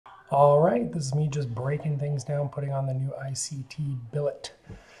All right, this is me just breaking things down, putting on the new ICT Billet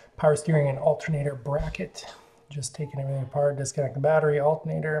power steering and alternator bracket. Just taking everything apart, disconnect the battery,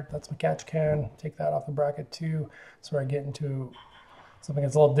 alternator, that's my catch can, take that off the bracket too. So I get into something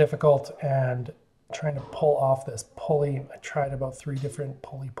that's a little difficult and trying to pull off this pulley. I tried about 3 different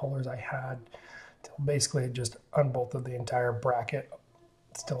pulley pullers I had till basically just unbolted the entire bracket,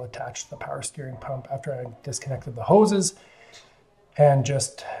 still attached to the power steering pump after I disconnected the hoses, and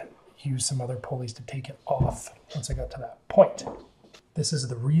just use some other pulleys to take it off once I got to that point. This is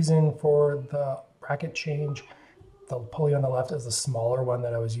the reason for the bracket change. The pulley on the left is the smaller one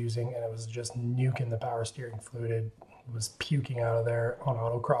that I was using, and it was just nuking the power steering fluid. It was puking out of there on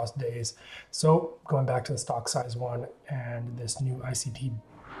autocross days. So going back to the stock size one, and this new ICT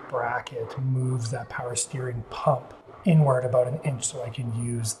bracket moves that power steering pump inward about 1 inch so I can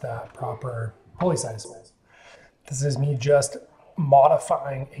use that proper pulley size. This is me just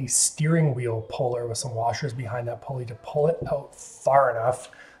modifying a steering wheel puller with some washers behind that pulley to pull it out far enough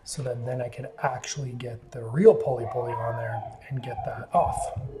so that then I could actually get the real pulley on there and get that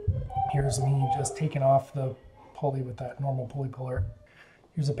off. Here's me just taking off the pulley with that normal pulley puller.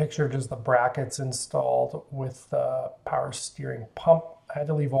 Here's a picture of just the brackets installed with the power steering pump. I had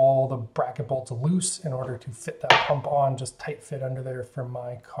to leave all the bracket bolts loose in order to fit that pump on, just tight fit under there for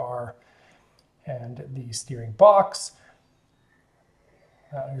my car. And the steering box.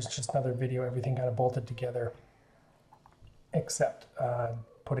 Here's just another video, everything kind of bolted together, except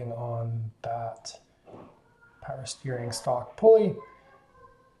putting on that power steering stock pulley.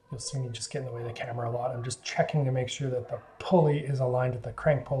 You'll see me just get in the way of the camera a lot. I'm just checking to make sure that the pulley is aligned with the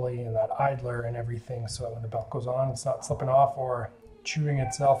crank pulley and that idler and everything, so that when the belt goes on, it's not slipping off or chewing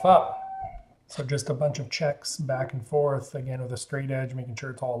itself up. So just a bunch of checks back and forth, again with a straight edge, making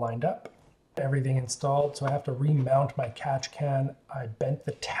sure it's all lined up. Everything installed, so I have to remount my catch can. I bent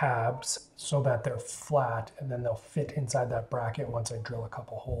the tabs so that they're flat, and then they'll fit inside that bracket once I drill a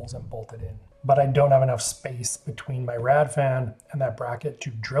couple holes and bolt it in. But I don't have enough space between my rad fan and that bracket to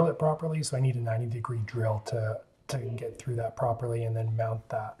drill it properly, so I need a 90-degree drill to get through that properly and then mount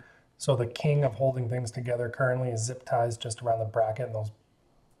that. So the king of holding things together currently is zip ties just around the bracket and those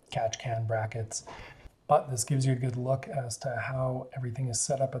catch can brackets. But this gives you a good look as to how everything is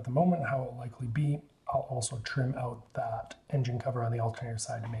set up at the moment, how it will likely be. I'll also trim out that engine cover on the alternator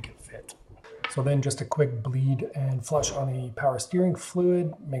side to make it fit. So then just a quick bleed and flush on the power steering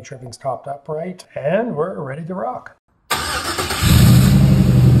fluid, make sure everything's topped up right, and we're ready to rock.